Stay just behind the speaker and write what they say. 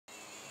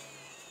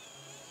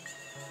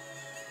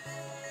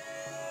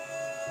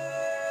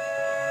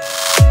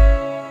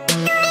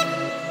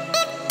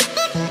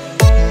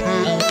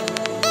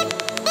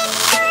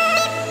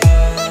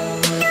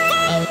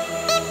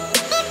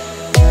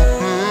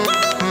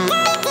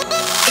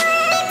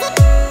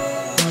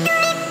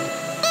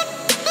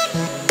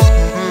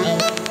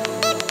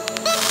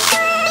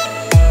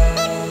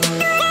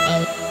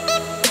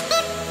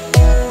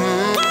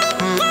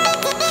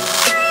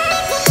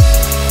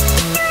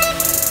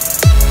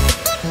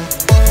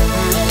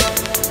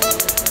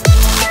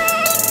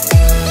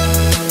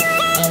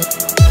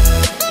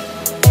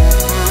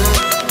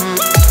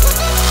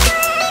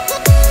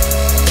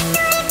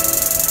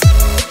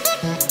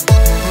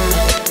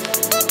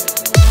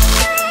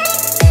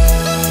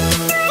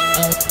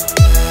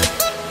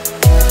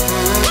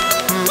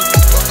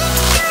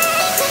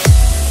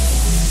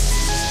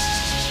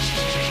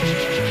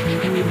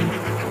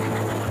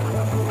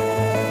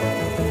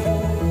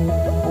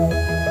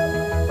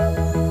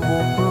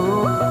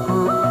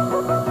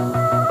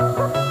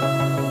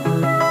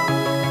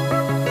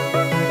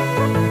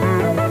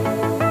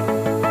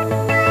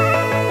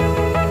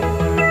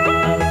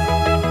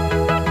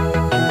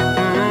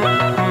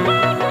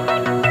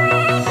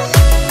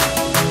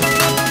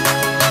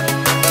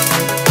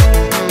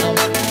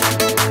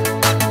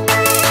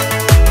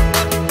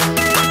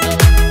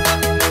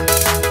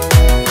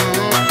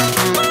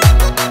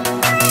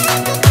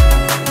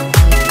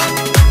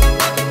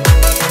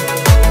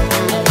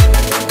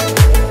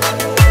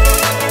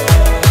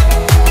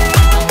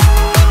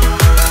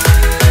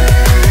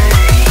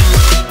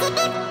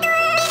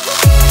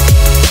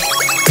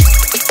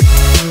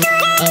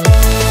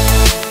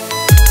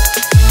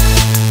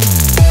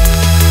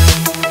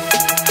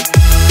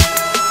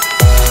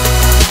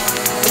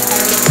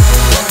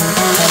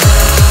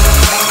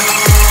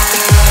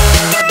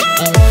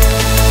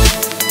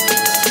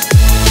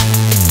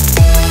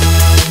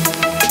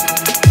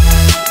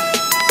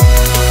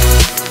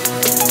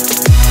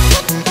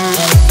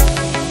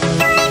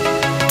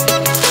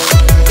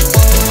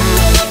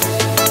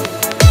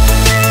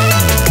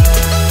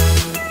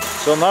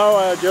So now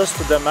I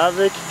adjusted the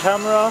Mavic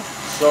camera,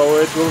 so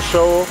it will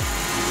show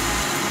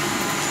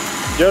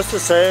just the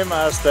same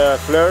as the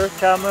FLIR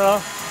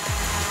camera.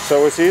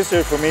 So it's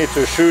easier for me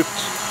to shoot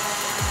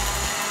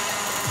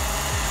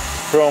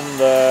from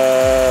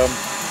the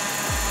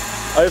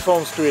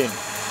iPhone screen.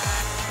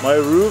 My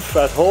roof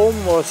at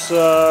home was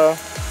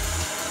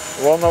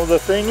one of the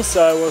things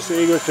I was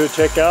eager to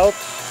check out.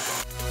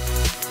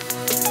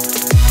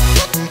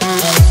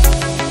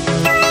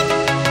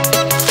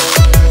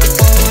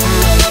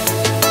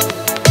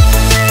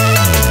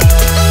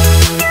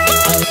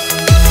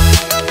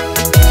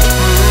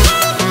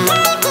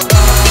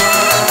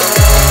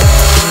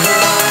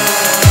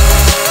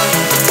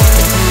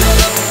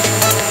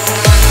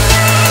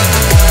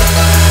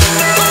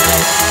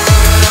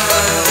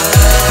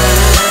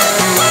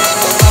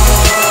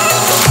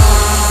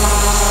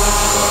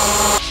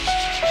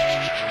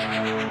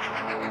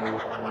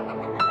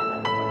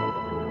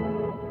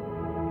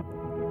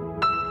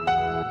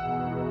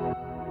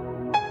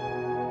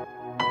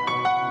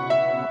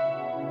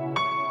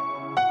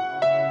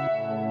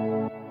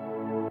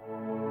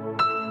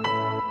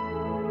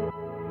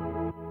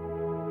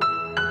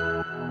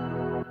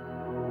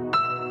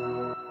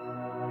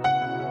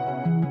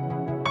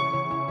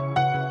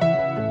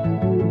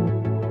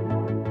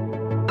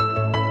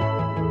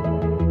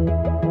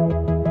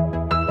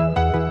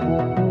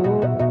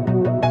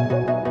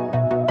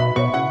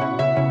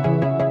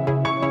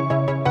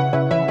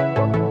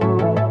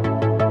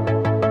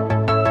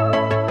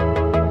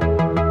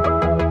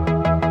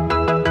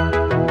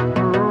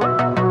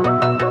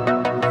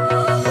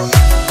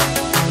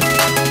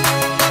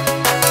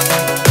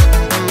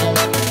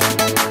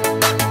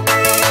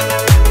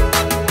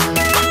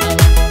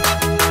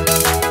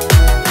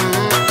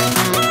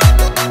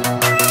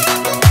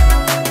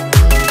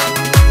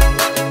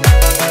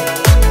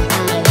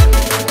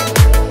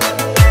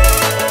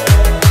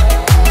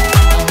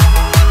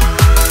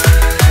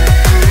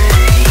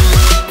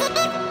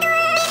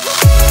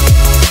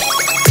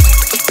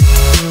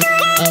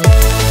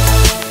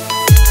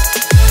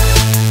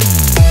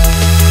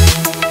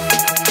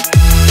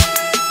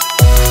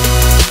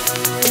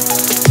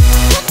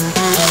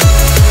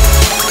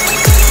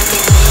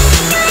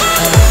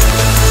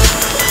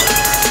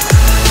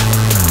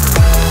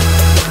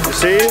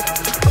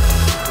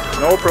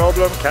 No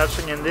problem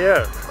catching in the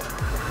air.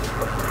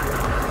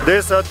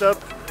 This setup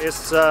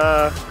is,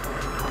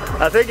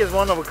 I think it's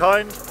one of a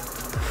kind.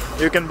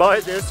 You can buy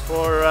this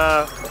for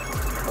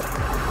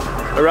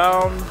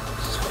around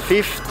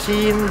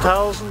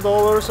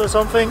 $15,000 or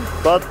something,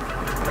 but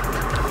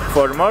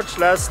for much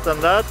less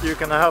than that you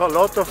can have a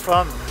lot of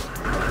fun.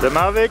 The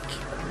Mavic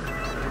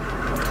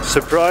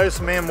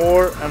surprised me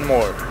more and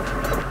more.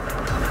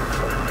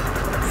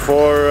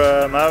 For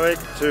Mavic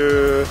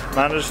to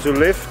manage to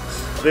lift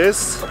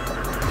this,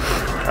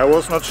 I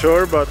was not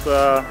sure, but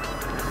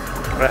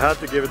I had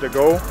to give it a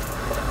go,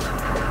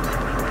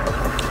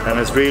 and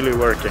it's really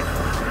working.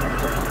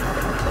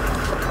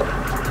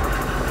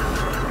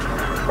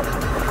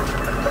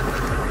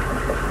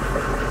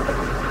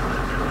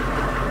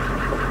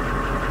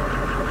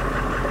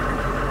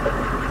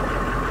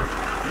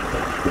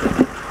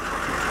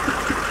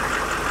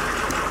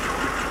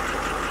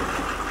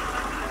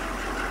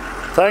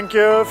 Thank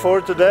you for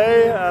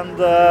today,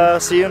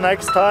 and see you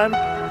next time.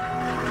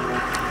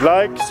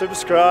 Like,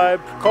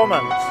 subscribe,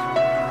 comment.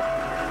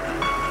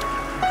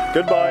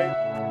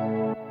 Goodbye.